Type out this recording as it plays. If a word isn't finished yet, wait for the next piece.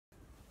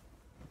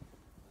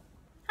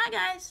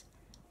guys,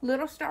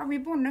 Little Star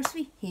Reborn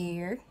Nursery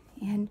here,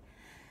 and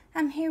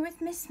I'm here with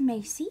Miss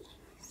Macey,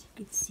 as you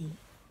can see,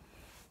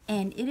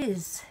 and it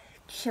is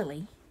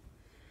chilly.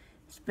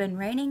 It's been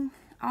raining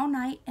all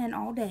night and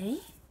all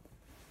day,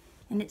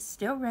 and it's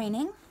still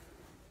raining,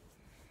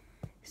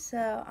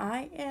 so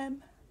I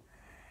am,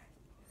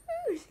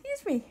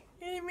 excuse me,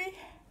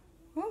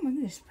 oh my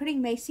goodness,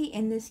 putting Macey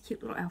in this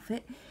cute little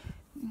outfit.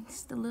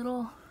 It's the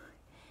little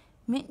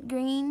mint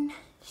green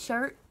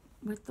shirt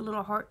with the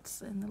little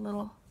hearts and the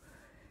little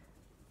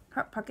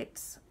heart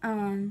pockets.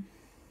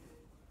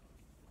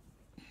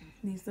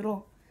 These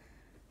little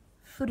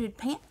footed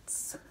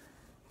pants,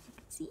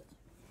 as you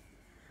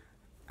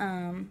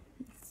can see.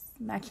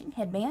 Matching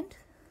headband.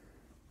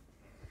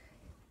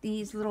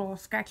 These little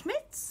scratch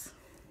mitts.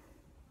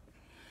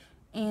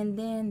 And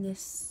then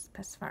this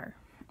pacifier.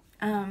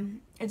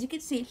 As you can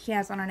see, she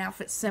has on an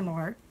outfit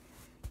similar.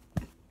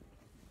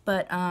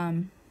 But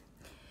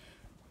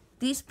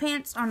these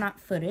pants are not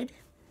footed.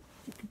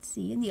 You can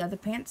see, and the other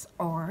pants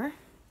are.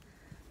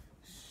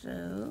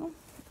 So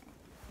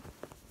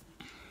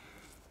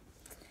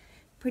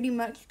pretty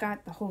much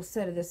got the whole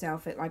set of this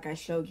outfit like I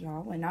showed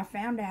y'all, and I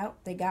found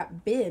out they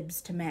got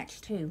bibs to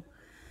match too.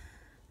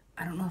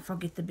 I don't know if I'll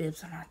get the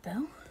bibs or not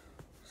though.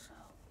 So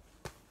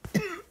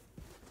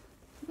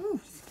ooh,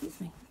 excuse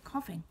me,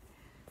 coughing.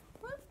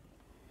 What?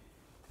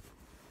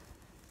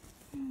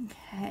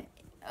 Okay.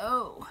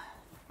 Oh,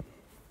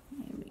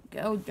 here we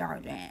go,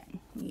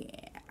 darling.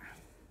 Yeah.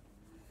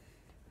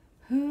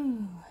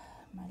 Ooh,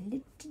 my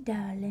little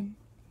darling.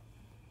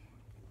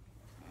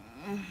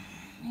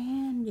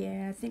 And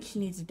yeah, I think she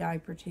needs a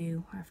diaper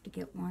too. I have to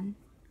get one.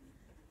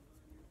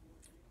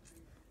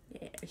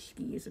 Yeah, she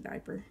can use a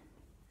diaper.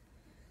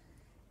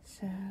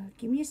 So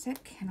give me a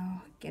sec and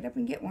I'll get up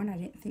and get one. I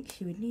didn't think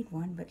she would need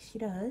one, but she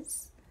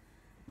does.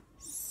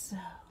 So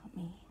let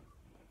me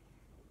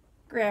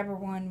grab her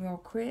one real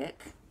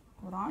quick.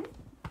 Hold on.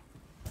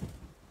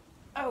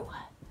 Oh.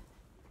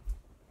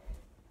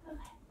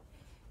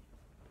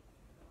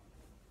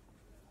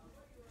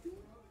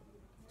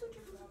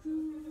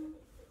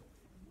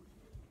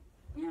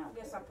 Yeah, I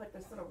guess I'll put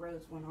this little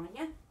rose one on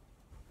ya.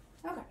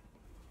 Okay.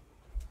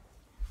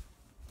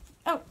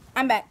 Oh,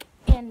 I'm back.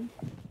 And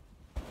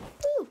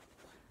ooh,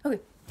 okay,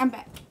 I'm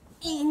back.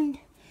 And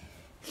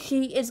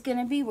she is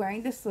gonna be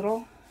wearing this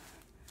little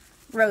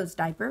rose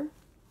diaper.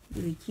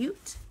 Really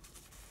cute.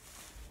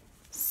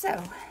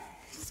 So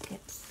let's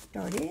get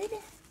started.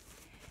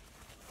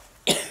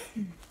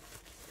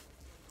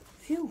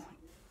 Phew.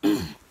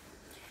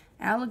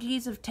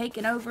 Allergies have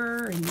taken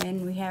over, and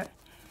then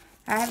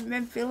I haven't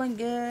been feeling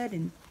good,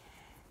 and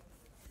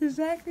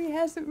Zachary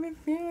hasn't been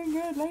feeling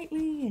good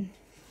lately,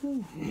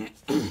 and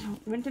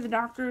went to the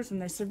doctors,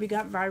 and they said we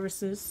got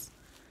viruses.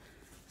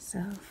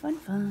 So,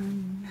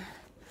 fun.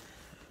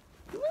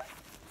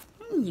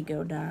 There you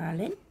go,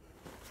 darling.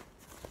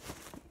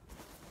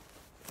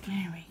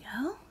 There we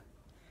go.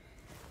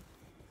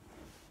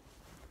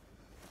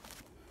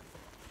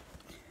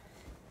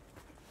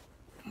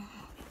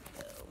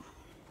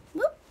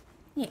 Whoop.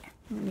 Yeah,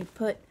 let me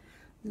put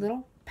a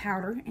little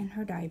powder in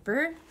her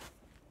diaper.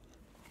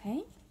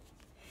 Okay.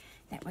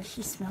 That way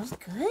she smells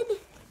good.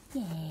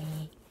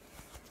 Yay.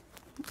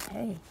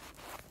 Okay.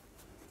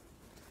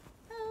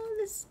 Oh,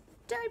 this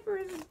diaper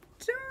is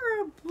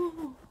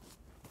adorable.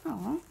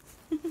 Aw.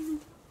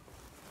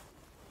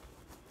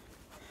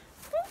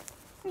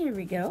 Here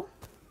we go.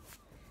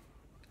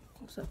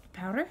 Close up the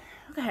powder.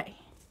 Okay.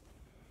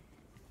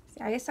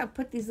 So I guess I'll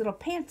put these little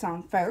pants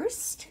on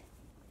first.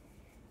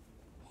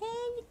 Here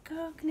you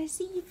go. Can I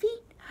see your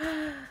feet?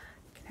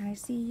 Can I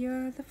see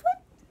the foot?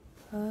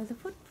 The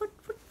foot.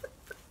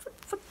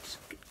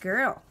 Good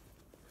girl.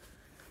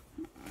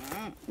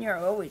 You're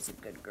always a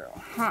good girl,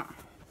 huh?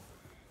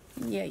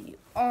 Yeah, you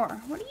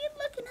are. What are you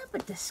looking up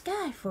at the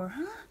sky for,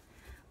 huh?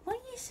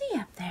 What do you see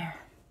up there?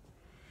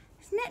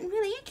 There's nothing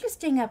really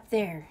interesting up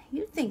there.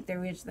 You think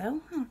there is,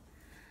 though, huh?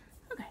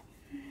 Okay.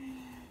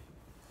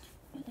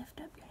 You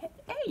lift up your head.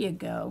 There you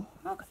go.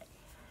 Okay.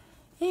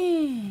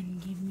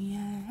 And give me a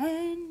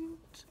hand.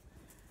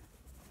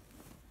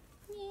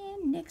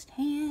 And next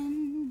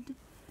hand.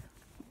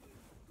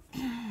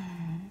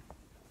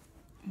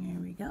 There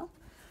we go.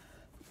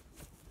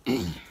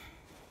 Lift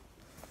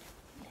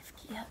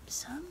you up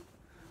some.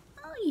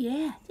 Oh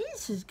yeah,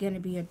 this is gonna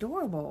be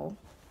adorable.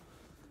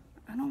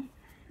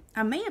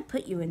 I may have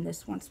put you in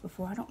this once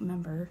before. I don't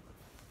remember.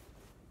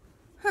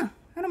 Huh?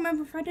 I don't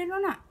remember if I did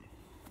or not.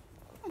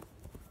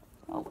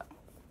 Oh well.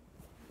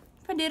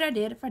 If I did, I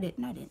did. If I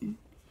didn't, I didn't.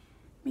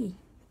 Me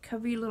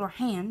cover your little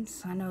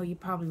hands. I know you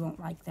probably won't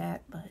like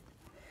that, but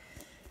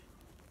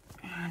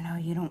I know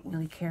you don't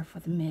really care for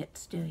the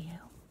mitts, do you?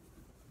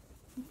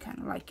 You kind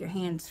of like your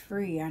hands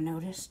free, I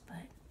noticed,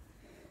 but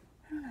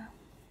I don't know.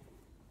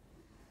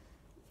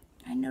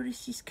 I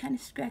noticed she's kind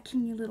of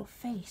scratching your little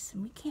face,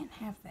 and we can't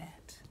have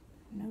that.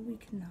 No, we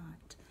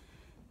cannot.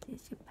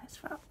 There's your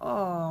pacifier.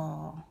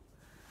 Oh,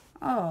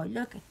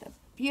 look at the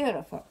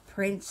beautiful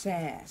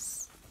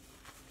princess.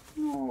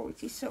 Oh,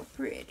 she's so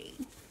pretty.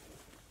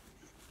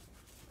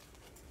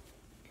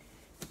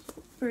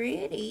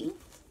 pretty.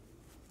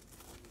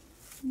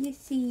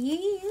 Yes, he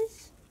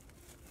is.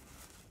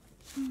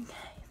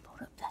 Okay,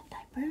 fold up that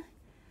diaper.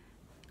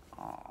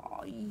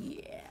 Oh,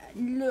 yeah.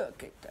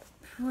 Look at the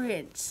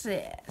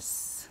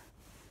princess.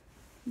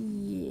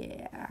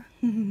 Yeah.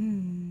 Okay.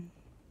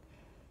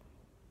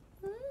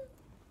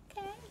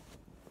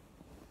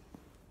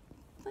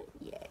 But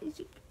yeah, as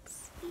you can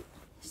see,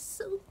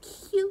 so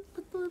cute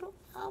with the little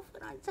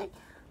outfit on. Say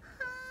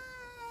hi.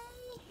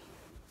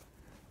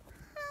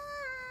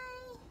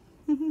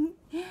 Hi.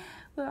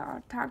 Well,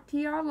 I'll talk to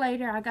y'all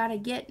later. I gotta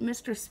get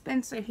Mr.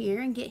 Spencer here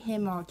and get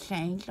him all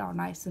changed, all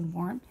nice and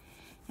warm.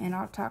 And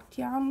I'll talk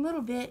to y'all in a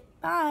little bit.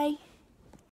 Bye.